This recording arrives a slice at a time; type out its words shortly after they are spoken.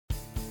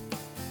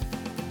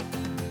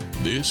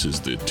This is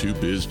the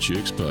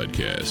 2BizChicks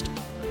podcast.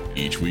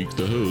 Each week,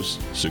 the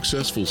hosts,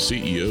 successful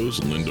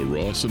CEOs Linda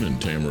Rawson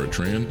and Tamara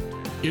Tran,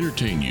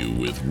 entertain you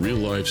with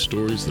real-life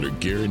stories that are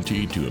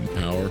guaranteed to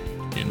empower,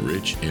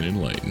 enrich, and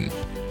enlighten.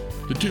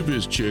 The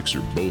 2BizChicks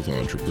are both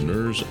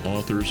entrepreneurs,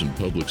 authors, and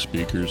public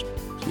speakers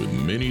with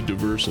many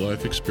diverse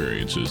life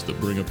experiences that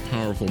bring a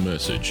powerful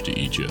message to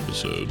each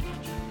episode.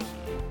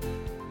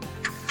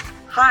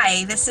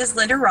 Hi, this is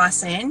Linda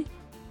Rawson,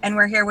 and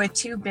we're here with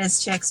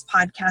 2BizChicks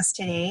podcast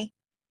today.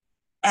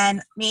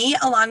 And me,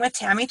 along with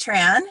Tammy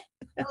Tran.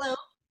 Hello.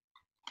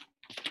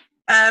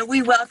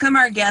 We welcome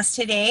our guest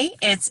today.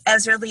 It's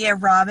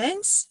Ezralea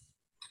Robbins.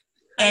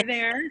 Hi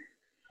there.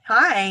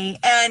 Hi,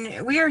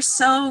 and we are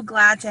so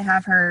glad to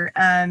have her.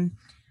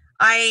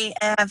 I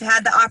have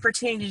had the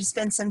opportunity to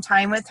spend some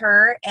time with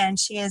her, and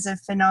she is a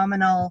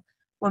phenomenal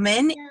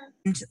woman. Yeah.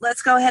 And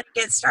let's go ahead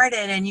and get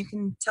started, and you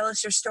can tell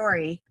us your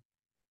story.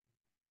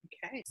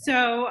 Okay.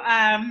 So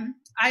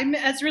I'm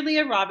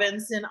Ezralea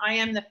Robbins, and I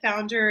am the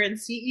founder and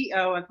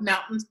CEO of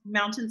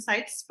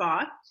Mountainside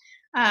Spa.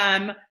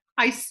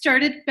 I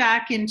started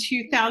back in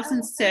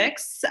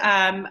 2006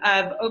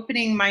 of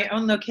opening my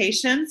own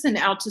locations in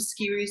Alta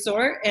Ski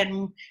Resort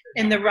and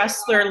in the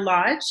Rustler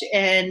Lodge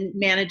and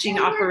managing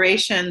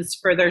operations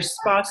for their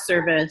spa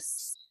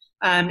service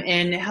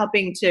and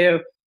helping to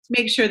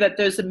make sure that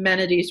those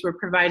amenities were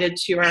provided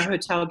to our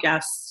hotel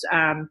guests,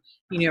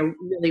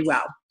 really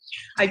well.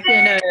 I've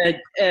been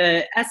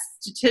a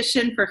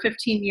esthetician for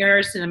 15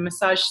 years and a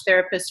massage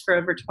therapist for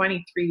over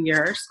 23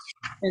 years.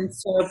 And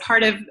so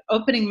part of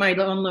opening my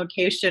own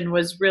location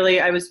was really,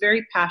 I was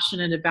very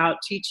passionate about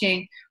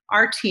teaching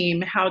our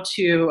team how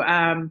to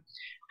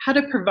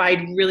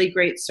provide really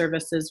great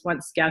services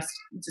once guests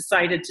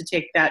decided to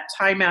take that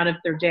time out of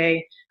their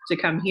day to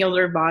come heal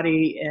their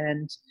body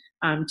and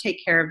take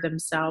care of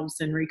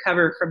themselves and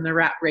recover from the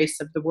rat race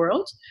of the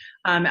world.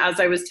 As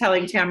I was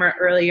telling Tamara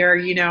earlier,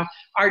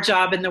 our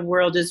job in the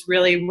world is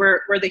really, we're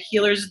the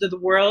healers of the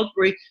world.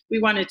 We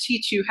want to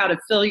teach you how to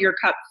fill your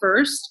cup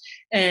first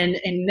and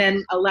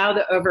then allow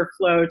the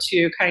overflow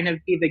to kind of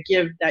be the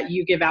give that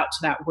you give out to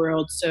that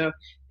world so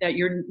that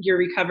you're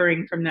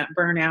recovering from that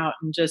burnout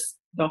and just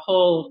the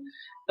whole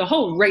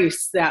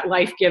race that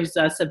life gives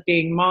us of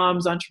being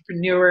moms,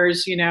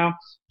 entrepreneurs,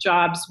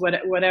 jobs,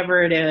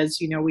 whatever it is,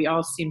 we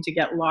all seem to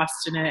get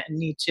lost in it and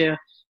need to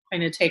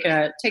kind of take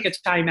a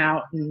time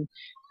out and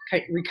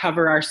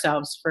recover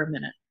ourselves for a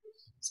minute.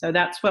 So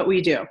that's what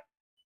we do.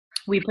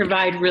 We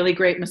provide really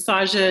great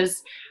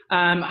massages,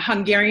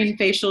 Hungarian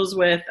facials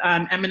with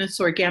Eminence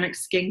Organic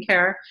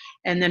skincare,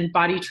 and then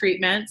body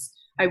treatments.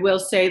 I will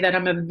say that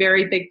I'm a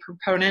very big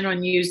proponent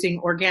on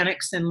using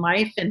organics in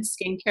life and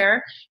skincare.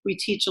 We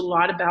teach a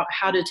lot about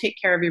how to take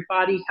care of your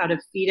body, how to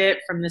feed it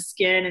from the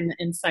skin and the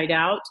inside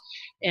out,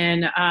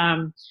 and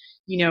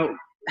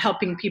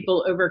helping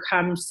people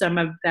overcome some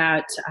of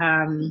that.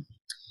 Some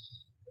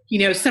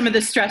of the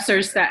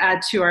stressors that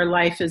add to our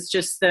life is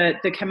just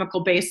the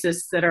chemical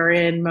basis that are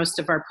in most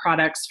of our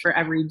products for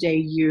everyday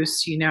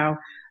use.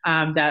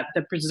 That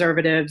the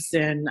preservatives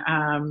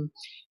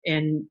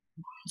and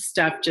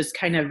stuff just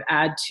kind of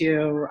add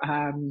to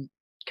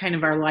kind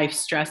of our life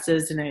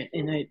stresses, and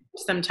it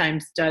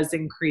sometimes does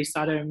increase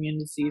autoimmune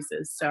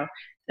diseases. So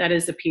that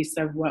is a piece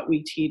of what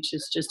we teach,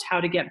 is just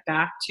how to get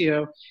back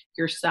to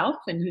yourself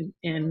and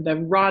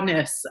the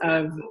rawness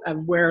of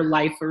where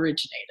life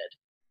originated.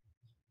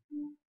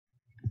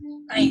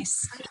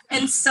 Nice.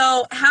 And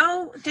so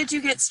how did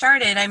you get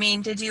started? I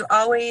mean, did you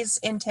always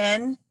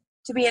intend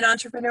to be an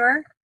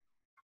entrepreneur?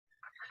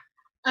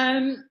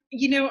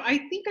 I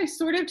think I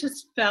sort of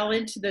just fell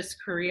into this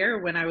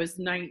career when I was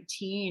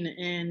 19,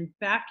 and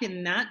back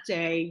in that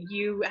day,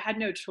 you had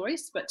no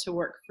choice but to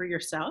work for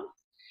yourself.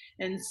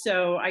 And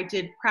so I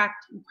did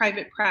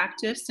private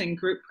practice and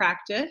group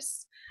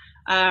practice.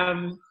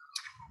 I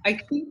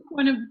think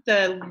one of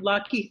the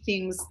lucky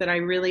things that I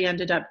really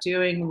ended up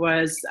doing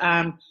was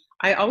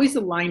I always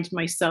aligned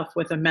myself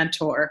with a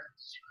mentor.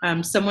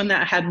 Someone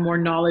that had more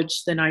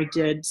knowledge than I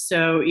did.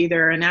 So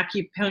either an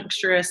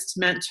acupuncturist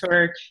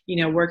mentor,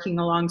 working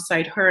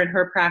alongside her in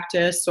her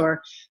practice, or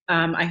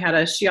I had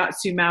a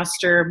shiatsu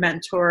master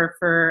mentor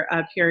for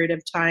a period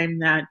of time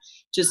that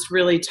just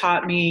really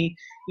taught me,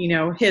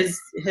 his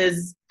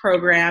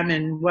program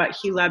and what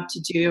he loved to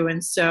do.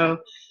 And so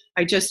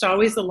I just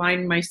always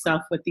aligned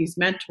myself with these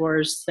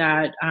mentors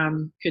that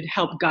could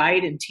help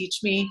guide and teach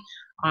me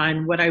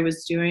on what I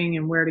was doing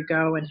and where to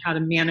go and how to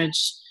manage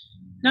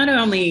not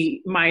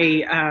only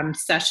my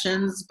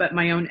sessions, but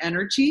my own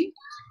energy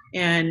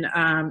and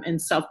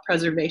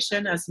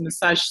self-preservation. As a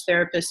massage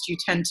therapist, you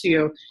tend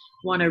to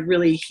want to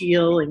really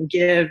heal and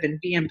give and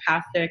be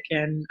empathic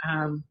and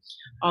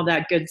all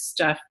that good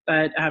stuff.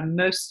 But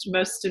most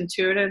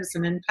intuitives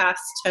and empaths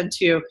tend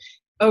to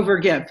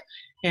overgive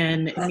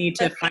and need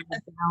to find a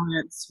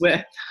balance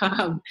with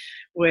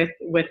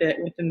it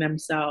within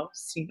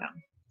themselves,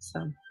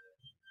 So.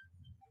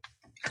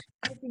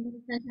 I think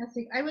that's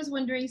fantastic. I was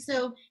wondering,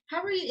 so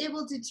how were you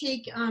able to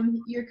take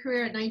your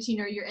career at 19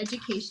 or your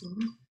education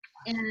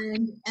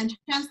and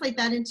translate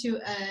that into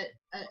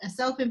a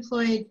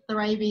self-employed,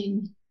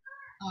 thriving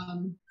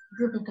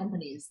group of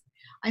companies.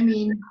 I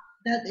mean,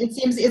 that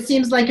it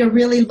seems like a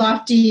really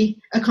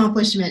lofty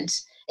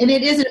accomplishment, and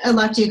it is a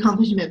lofty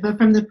accomplishment. But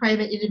from the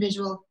private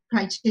individual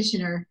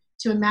practitioner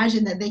to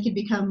imagine that they could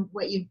become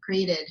what you've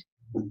created.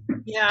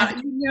 Yeah,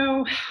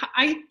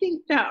 I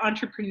think that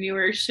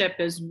entrepreneurship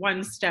is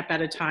one step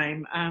at a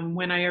time.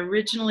 When I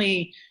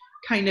originally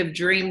kind of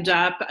dreamed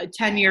up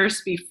 10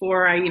 years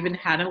before I even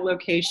had a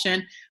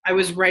location, I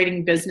was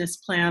writing business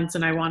plans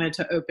and I wanted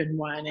to open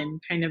one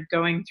and kind of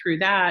going through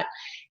that.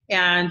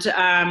 And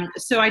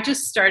so I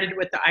just started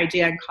with the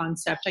idea and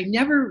concept. I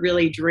never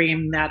really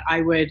dreamed that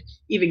I would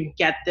even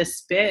get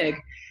this big.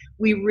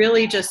 We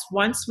really just,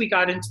 once we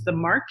got into the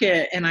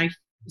market and I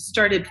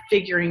started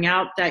figuring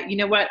out that, you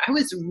know what, I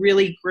was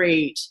really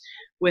great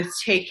with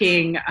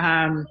taking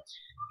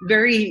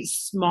very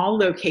small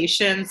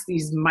locations,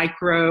 these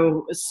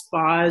micro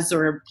spas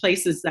or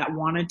places that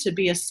wanted to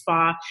be a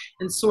spa,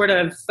 and sort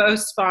of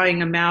faux spa'ing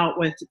them out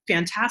with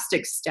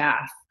fantastic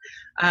staff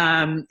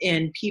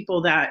and people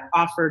that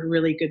offered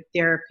really good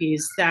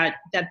therapies that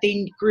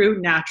they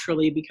grew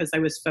naturally because I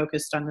was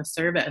focused on the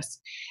service.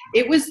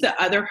 It was the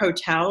other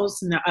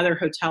hotels and the other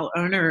hotel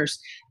owners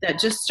that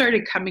just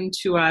started coming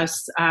to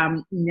us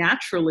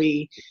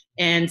naturally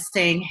and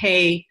saying,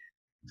 hey,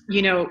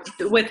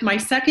 with my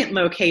second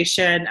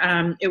location,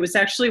 it was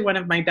actually one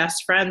of my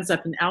best friends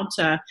up in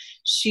Alta.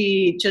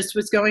 She just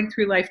was going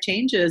through life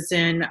changes,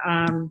 and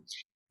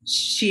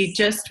she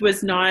just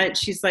was not,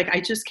 she's like, I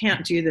just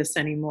can't do this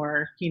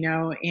anymore,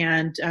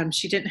 and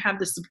she didn't have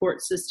the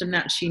support system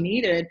that she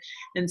needed.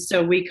 And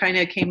so we kind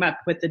of came up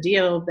with the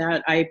deal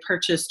that I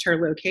purchased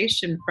her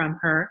location from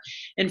her.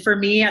 And for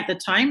me at the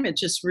time, it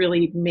just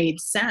really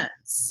made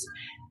sense.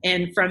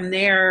 And from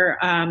there,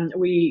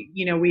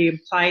 we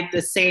applied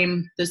the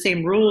same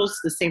rules,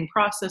 the same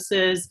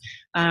processes,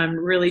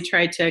 really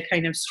tried to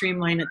kind of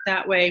streamline it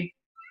that way.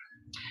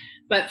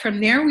 But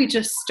from there, we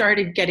just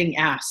started getting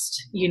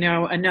asked.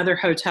 Another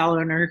hotel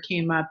owner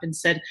came up and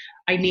said,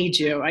 I need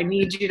you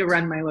to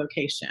run my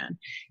location.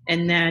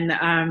 And then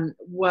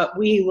what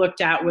we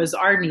looked at was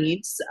our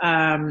needs.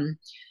 I'm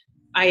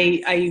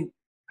a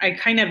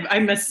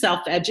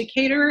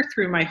self-educator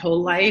through my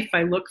whole life.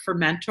 I look for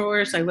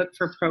mentors. I look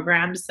for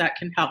programs that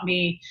can help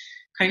me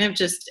kind of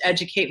just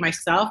educate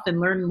myself and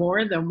learn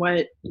more than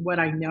what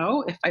I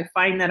know. If I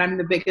find that I'm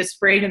the biggest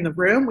brain in the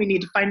room, we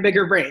need to find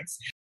bigger brains.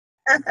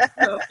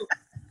 So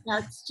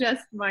that's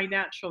just my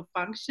natural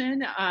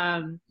function.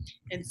 And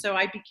so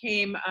I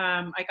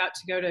got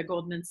to go to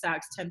Goldman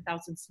Sachs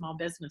 10,000 Small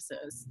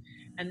Businesses,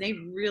 and they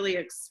really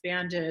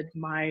expanded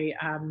my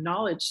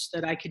knowledge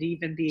that I could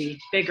even be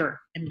bigger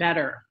and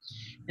better.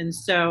 And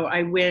so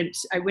I went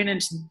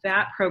into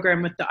that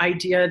program with the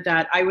idea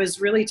that I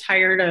was really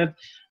tired of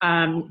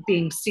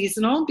being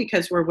seasonal,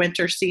 because we're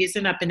winter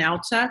season up in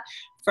Alta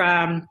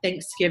from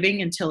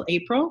Thanksgiving until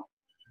April.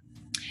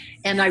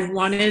 And I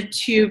wanted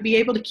to be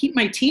able to keep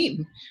my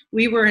team.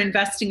 We were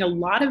investing a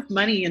lot of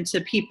money into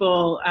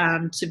people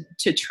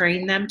to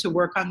train them to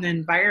work on the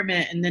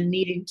environment, and then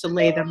needing to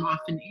lay them off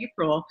in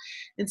April.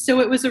 And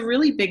so it was a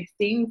really big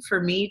thing for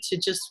me to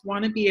just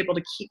want to be able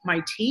to keep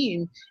my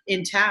team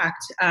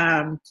intact.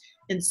 And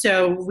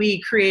so we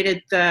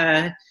created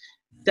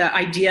the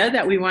idea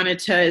that we wanted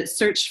to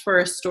search for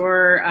a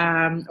store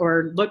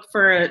or look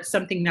for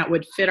something that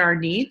would fit our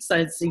needs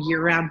as a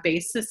year-round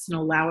basis and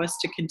allow us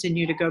to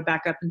continue to go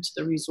back up into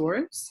the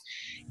resorts.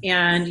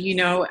 And,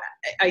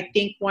 I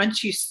think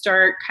once you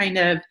start kind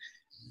of,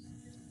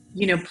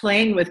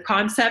 playing with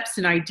concepts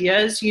and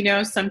ideas,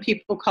 some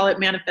people call it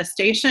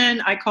manifestation.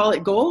 I call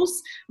it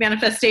goals.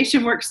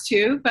 Manifestation works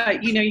too,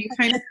 but, you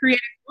kind of create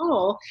a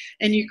goal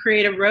and you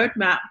create a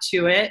roadmap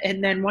to it.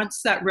 And then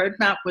once that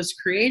roadmap was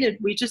created,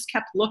 we just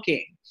kept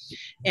looking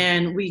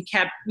and we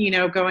kept,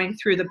 going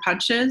through the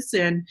punches.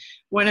 And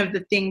one of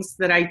the things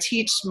that I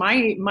teach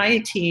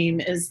my team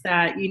is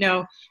that,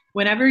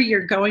 whenever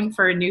you're going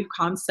for a new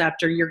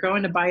concept or you're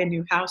going to buy a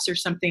new house or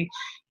something,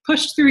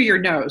 push through your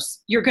no's.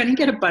 You're going to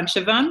get a bunch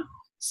of them.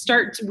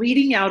 Start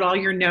weeding out all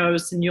your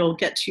no's and you'll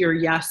get to your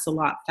yes a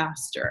lot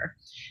faster.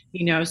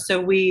 So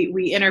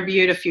we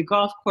interviewed a few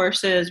golf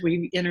courses.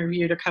 We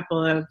interviewed a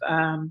couple of,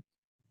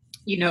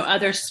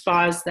 other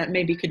spas that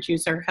maybe could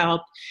use our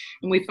help.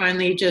 And we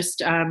finally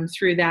just,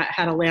 through that,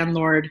 had a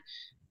landlord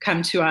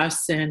come to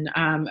us and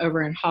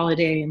over in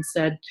Holiday and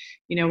said,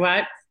 you know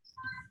what?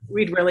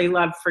 We'd really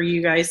love for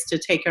you guys to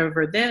take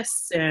over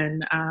this,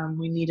 and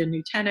we need a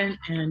new tenant.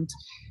 And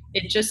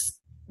it just,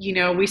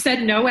 we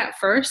said no at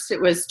first. It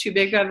was too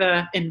big of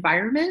an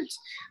environment.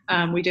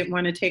 We didn't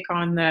want to take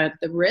on the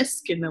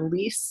risk and the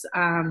lease.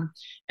 And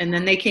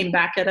then they came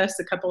back at us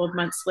a couple of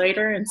months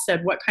later and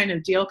said, what kind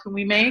of deal can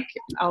we make?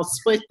 I'll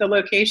split the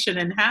location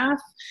in half.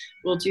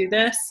 We'll do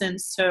this. And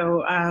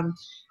so,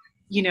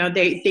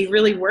 they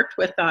really worked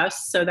with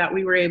us so that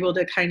we were able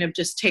to kind of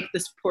just take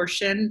this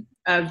portion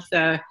of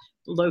the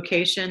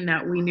location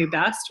that we knew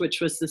best,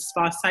 which was the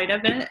spa side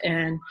of it,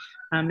 and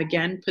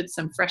again, put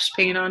some fresh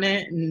paint on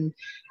it and,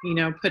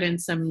 put in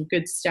some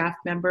good staff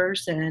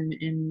members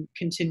and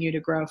continue to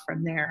grow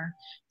from there.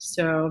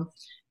 So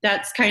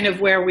that's kind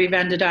of where we've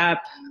ended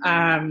up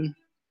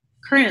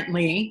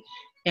currently.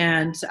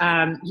 And,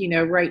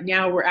 right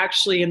now we're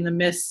actually in the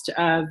midst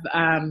of,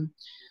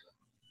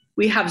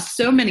 we have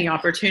so many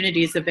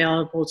opportunities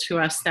available to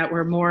us that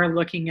we're more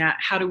looking at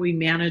how do we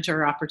manage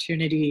our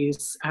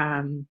opportunities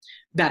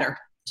better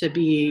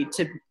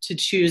to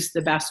choose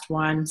the best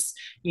ones.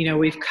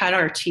 We've cut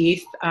our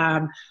teeth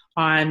on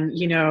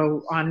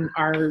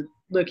our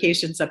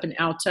locations up in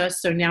Alta.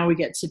 So now we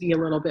get to be a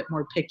little bit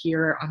more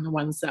pickier on the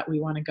ones that we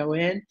want to go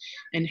in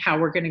and how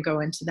we're going to go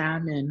into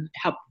them and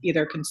help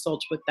either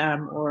consult with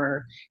them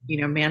or,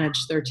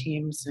 manage their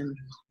teams and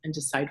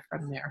decide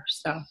from there.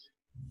 So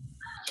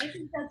I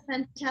think that's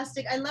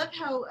fantastic. I love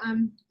how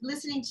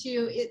listening to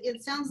you,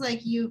 it sounds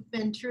like you've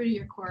been true to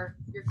your core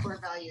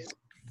values,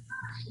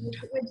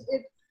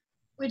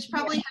 which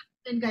probably has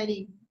been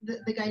guiding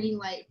the guiding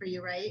light for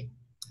you, right?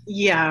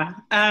 Yeah.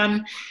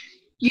 I'm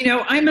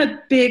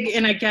a big,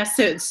 and I guess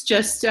it's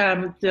just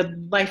the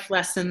life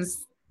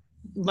lessons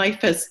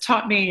life has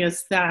taught me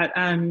is that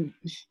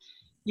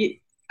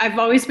I've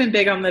always been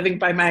big on living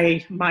by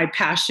my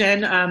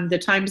passion. The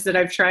times that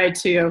I've tried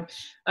to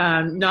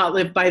not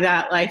live by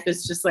that life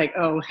is just like,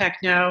 oh, heck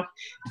no.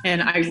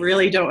 And I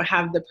really don't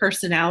have the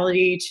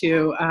personality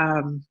to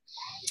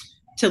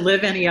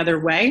live any other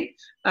way.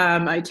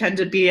 I tend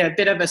to be a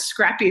bit of a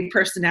scrappy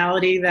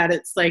personality that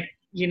it's like,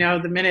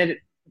 the minute,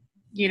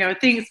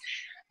 things,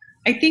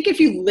 I think if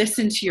you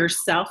listen to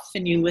yourself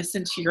and you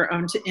listen to your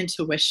own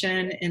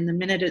intuition, and the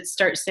minute it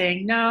starts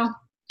saying, no,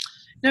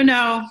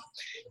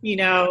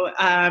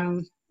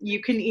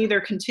 you can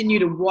either continue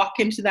to walk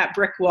into that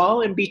brick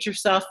wall and beat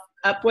yourself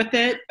up with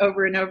it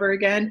over and over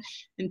again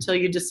until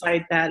you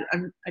decide that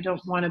I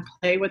don't want to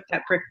play with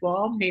that brick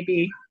wall.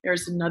 Maybe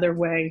there's another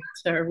way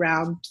to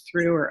round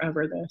through or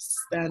over this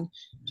than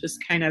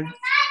just kind of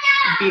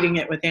beating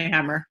it with a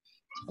hammer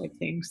type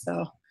thing.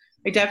 So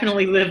I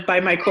definitely live by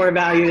my core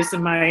values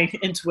and my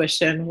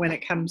intuition when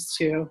it comes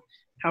to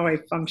how I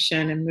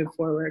function and move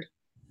forward.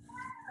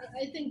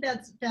 I think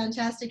that's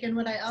fantastic. And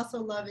what I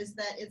also love is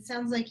that it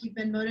sounds like you've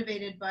been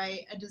motivated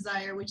by a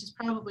desire, which is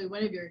probably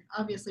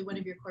obviously one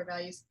of your core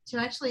values, to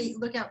actually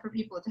look out for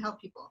people, to help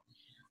people.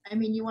 I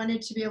mean, you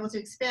wanted to be able to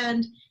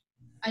expand.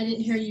 I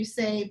didn't hear you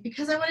say,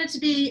 because I wanted to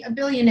be a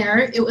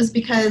billionaire, it was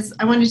because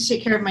I wanted to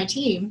take care of my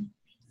team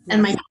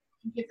and my team,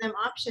 give them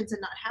options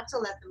and not have to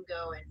let them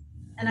go.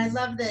 And I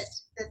love that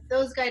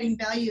those guiding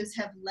values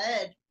have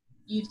led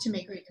you to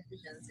make great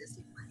decisions.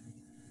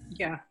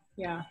 Yeah.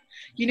 Yeah.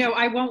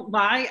 I won't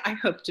lie. I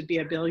hope to be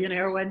a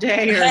billionaire one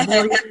day or a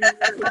millionaire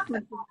or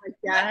something like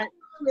that.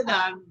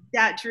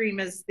 That dream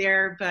is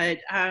there, but,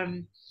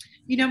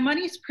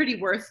 money's pretty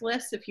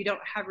worthless if you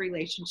don't have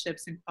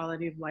relationships and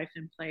quality of life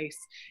in place.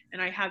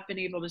 And I have been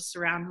able to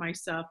surround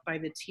myself by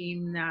the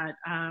team that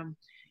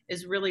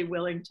is really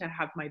willing to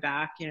have my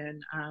back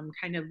and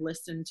kind of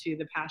listen to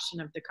the passion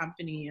of the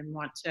company and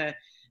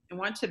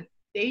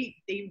they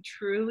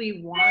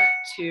truly want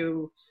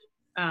to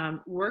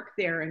work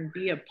there and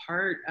be a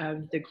part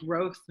of the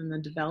growth and the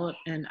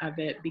development of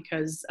it,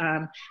 because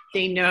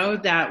they know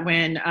that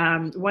when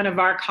one of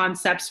our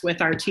concepts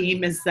with our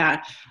team is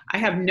that I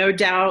have no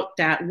doubt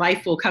that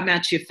life will come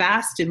at you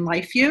fast and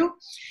life you.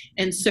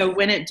 And so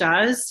when it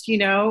does,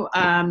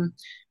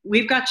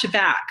 we've got your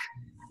back.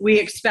 We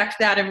expect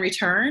that in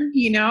return,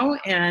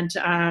 and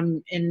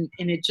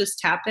it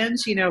just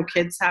happens,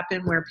 kids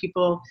happen where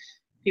people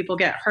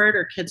get hurt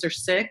or kids are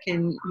sick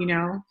and,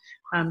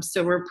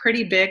 so we're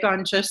pretty big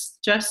on just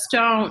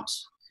don't,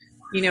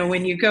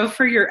 when you go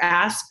for your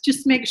ask,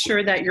 just make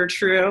sure that you're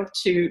true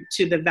to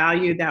the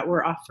value that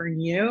we're offering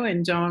you,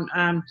 and don't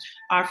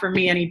offer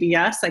me any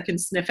BS. I can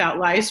sniff out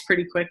lies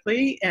pretty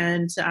quickly.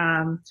 And,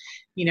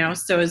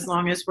 so as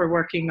long as we're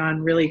working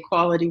on really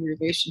quality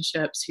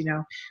relationships,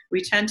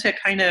 we tend to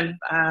kind of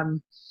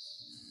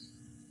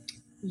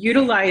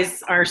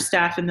utilize our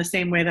staff in the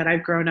same way that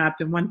I've grown up.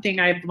 And one thing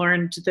I've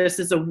learned, this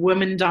is a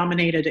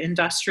woman-dominated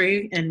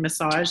industry in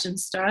massage and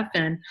stuff.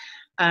 And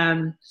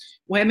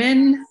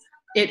women,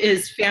 it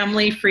is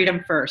family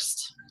freedom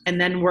first,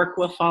 and then work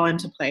will fall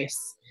into place.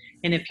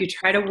 And if you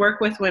try to work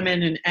with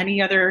women in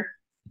any other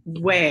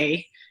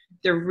way,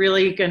 they're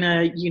really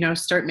gonna,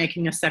 start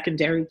making a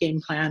secondary game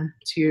plan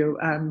to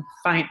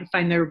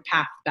find their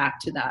path back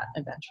to that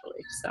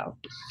eventually. So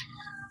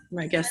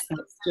I guess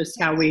that's just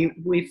how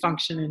we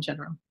function in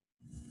general.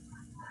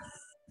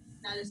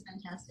 That is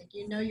fantastic.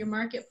 You know your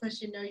marketplace,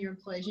 you know your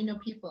employees, you know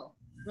people.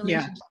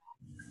 Yeah.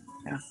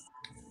 That's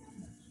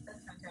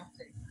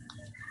fantastic.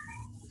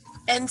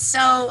 And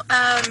so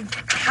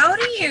how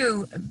do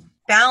you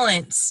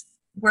balance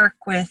work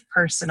with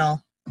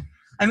personal?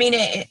 I mean,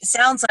 it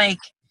sounds like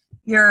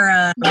your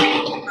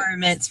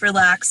environment's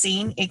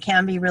relaxing. It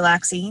can be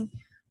relaxing,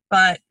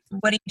 but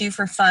what do you do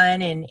for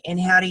fun, and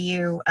how do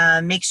you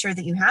make sure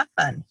that you have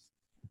fun?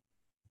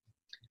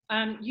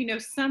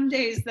 Some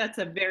days that's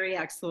a very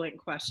excellent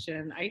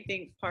question. I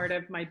think part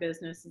of my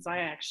business is I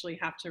actually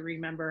have to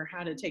remember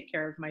how to take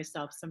care of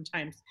myself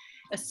sometimes,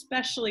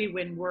 especially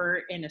when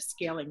we're in a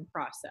scaling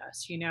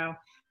process.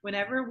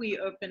 Whenever we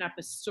open up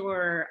a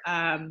store,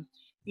 I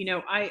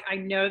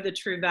know the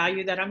true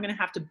value that I'm going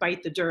to have to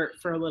bite the dirt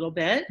for a little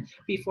bit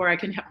before I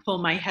can pull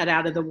my head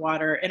out of the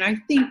water. And I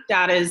think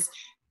that is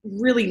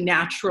really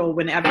natural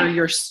whenever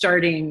you're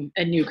starting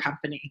a new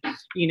company,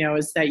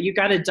 is that you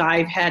got to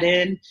dive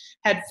head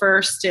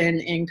first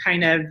and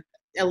kind of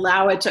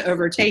allow it to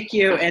overtake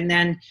you and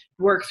then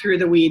work through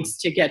the weeds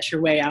to get your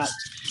way out.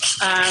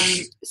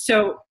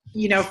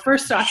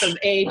 First off of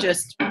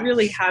just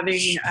really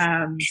having,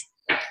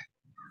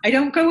 I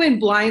don't go in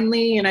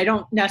blindly, and I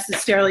don't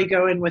necessarily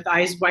go in with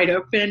eyes wide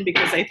open,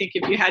 because I think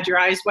if you had your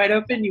eyes wide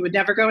open, you would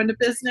never go into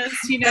business,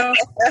 You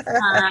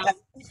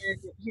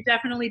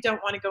definitely don't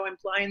want to go in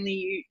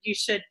blindly. You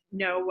should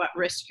know what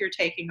risk you're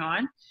taking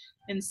on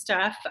and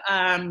stuff.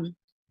 I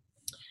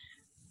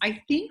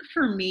think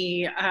for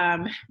me,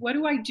 what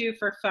do I do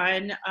for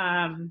fun?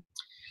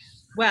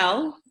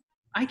 Well,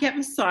 I get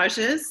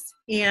massages,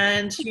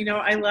 and,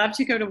 I love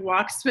to go to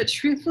walks, but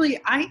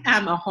truthfully, I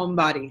am a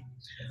homebody.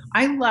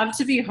 I love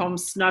to be home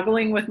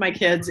snuggling with my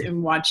kids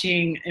and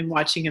watching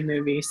a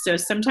movie. So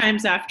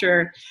sometimes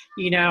after,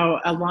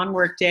 a long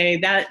work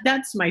day,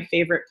 that's my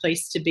favorite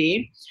place to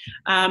be.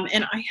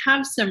 And I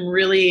have some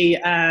really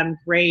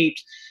great,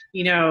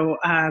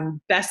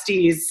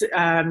 besties,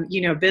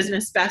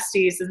 business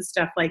besties and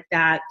stuff like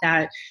that,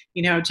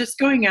 just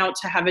going out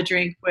to have a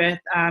drink with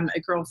a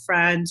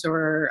girlfriend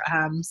or,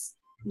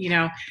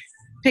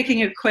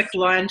 picking a quick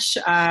lunch.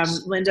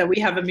 Linda, we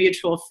have a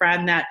mutual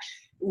friend that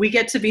we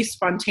get to be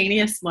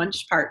spontaneous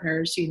lunch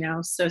partners,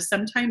 so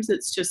sometimes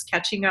it's just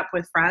catching up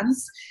with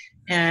friends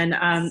and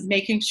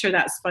making sure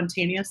that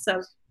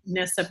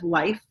spontaneousness of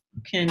life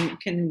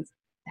can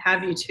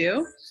have you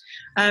too.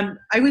 I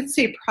would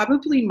say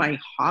probably my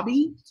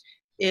hobby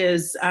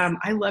is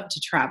I love to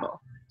travel.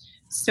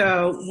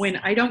 So when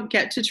I don't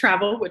get to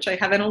travel, which I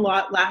haven't a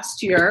lot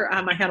last year,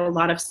 I had a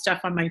lot of stuff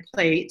on my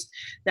plate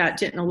that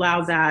didn't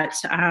allow that.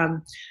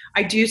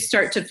 I do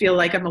start to feel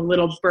like I'm a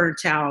little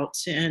burnt out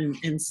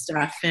and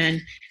stuff.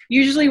 And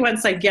usually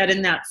once I get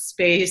in that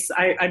space,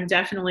 I'm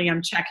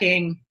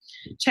checking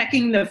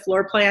the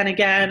floor plan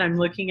again. I'm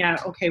looking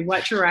at, okay,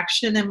 what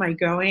direction am I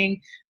going?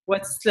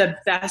 What's the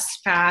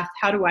best path?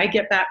 How do I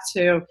get back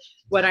to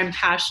what I'm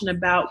passionate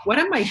about? What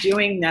am I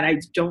doing that I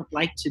don't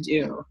like to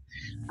do?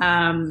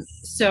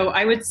 So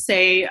I would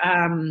say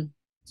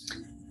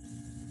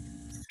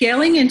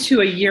scaling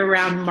into a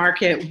year-round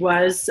market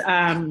was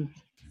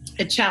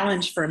a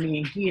challenge for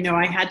me.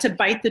 I had to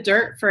bite the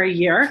dirt for a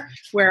year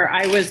where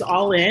I was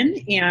all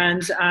in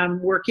and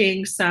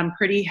working some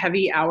pretty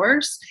heavy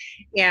hours.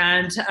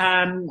 And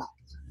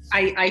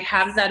I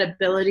have that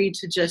ability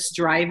to just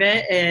drive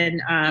it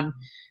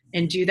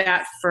and do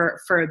that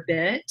for a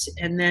bit.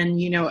 And then,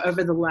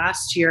 over the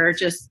last year,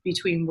 just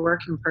between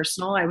work and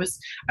personal, I was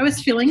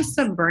feeling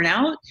some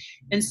burnout.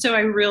 And so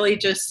I really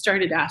just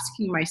started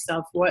asking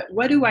myself,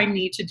 what do I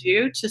need to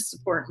do to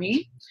support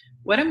me?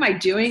 What am I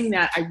doing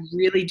that I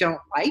really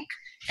don't like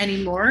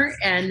anymore?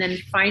 And then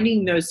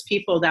finding those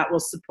people that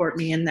will support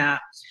me in that.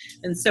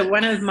 And so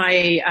one of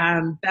my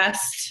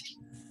best,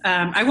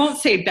 I won't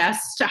say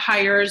best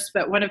hires,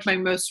 but one of my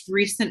most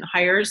recent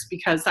hires,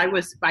 because I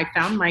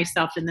found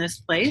myself in this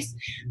place,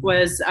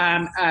 was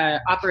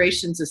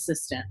operations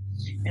assistant.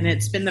 And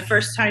it's been the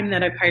first time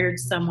that I've hired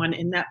someone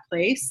in that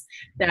place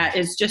that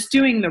is just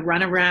doing the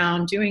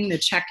runaround, doing the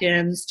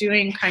check-ins,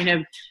 doing kind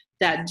of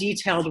that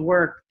detailed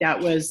work that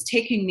was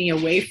taking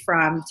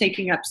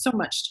up so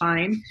much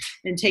time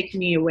and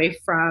taking me away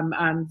from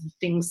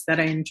things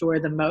that I enjoy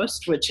the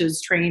most, which is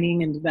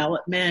training and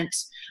development.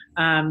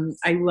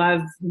 I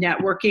love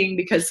networking,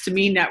 because to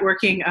me,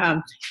 networking,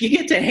 you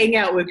get to hang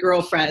out with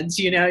girlfriends,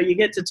 you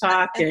get to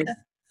talk and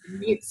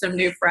meet some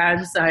new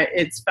friends.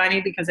 It's funny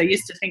because I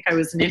used to think I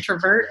was an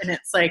introvert, and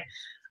it's like,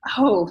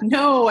 oh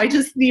no, I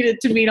just needed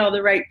to meet all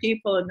the right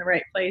people in the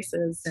right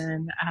places.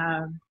 And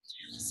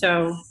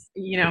so,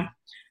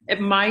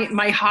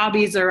 my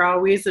hobbies are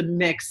always a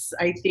mix,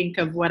 I think,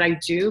 of what I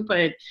do,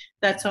 but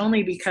that's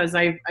only because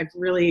I've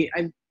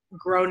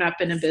grown up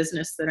in a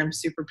business that I'm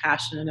super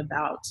passionate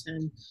about.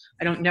 And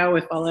I don't know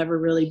if I'll ever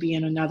really be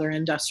in another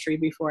industry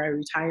before I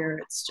retire.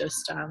 It's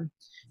just,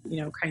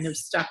 kind of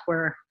stuck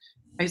where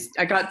I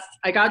got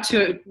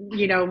to,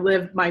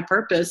 live my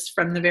purpose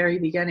from the very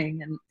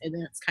beginning, and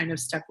it's kind of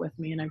stuck with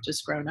me, and I've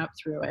just grown up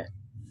through it.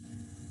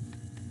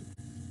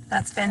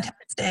 That's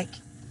fantastic.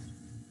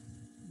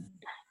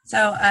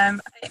 So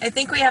I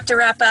think we have to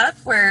wrap up.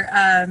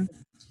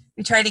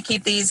 We try to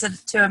keep these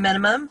to a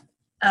minimum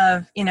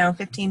of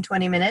 15,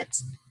 20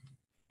 minutes.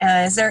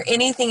 Is there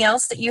anything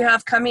else that you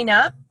have coming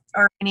up,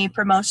 or any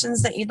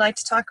promotions that you'd like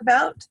to talk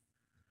about?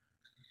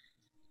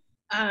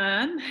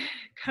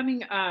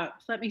 Coming up,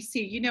 let me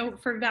see.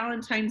 For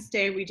Valentine's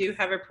Day, we do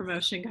have a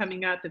promotion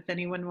coming up. If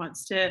anyone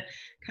wants to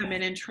come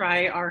in and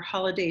try our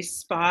holiday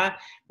spa,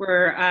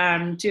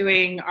 we're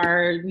doing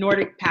our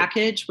Nordic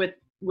package with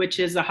which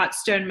is a hot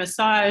stone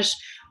massage,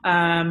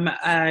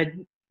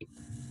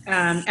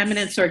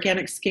 Eminence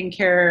Organic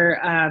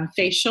Skincare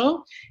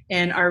facial,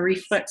 and our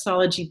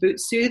reflexology boot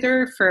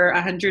soother for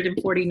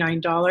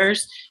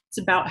 $149. It's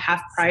about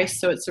half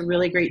price, so it's a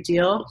really great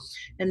deal.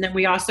 And then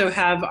we also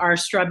have our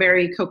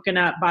strawberry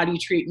coconut body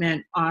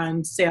treatment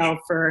on sale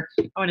for,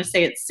 I want to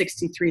say it's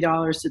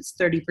 $63. It's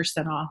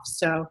 30% off.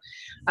 So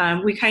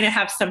we kind of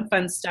have some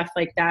fun stuff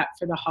like that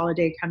for the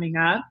holiday coming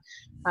up.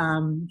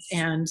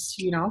 And,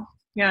 you know,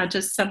 yeah,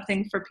 just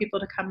something for people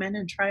to come in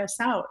and try us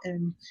out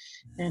and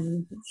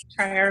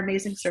try our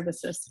amazing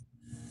services.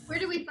 Where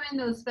do we find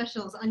those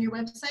specials? On your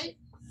website?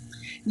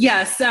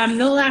 Yes,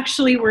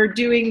 we're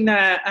doing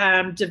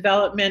the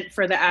development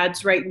for the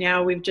ads right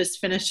now. We've just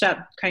finished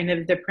up kind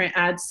of the print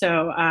ads.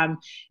 So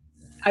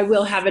I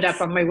will have it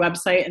up on my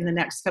website in the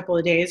next couple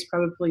of days,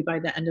 probably by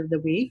the end of the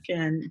week,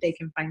 and they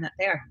can find that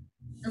there.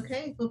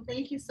 Okay, well,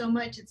 thank you so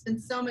much. It's been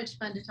so much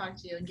fun to talk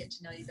to you and get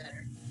to know you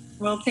better.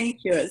 Well,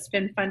 thank you. It's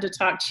been fun to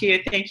talk to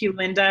you. Thank you,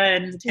 Linda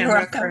and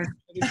Tamara, for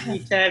inviting me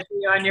to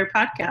be on your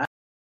podcast.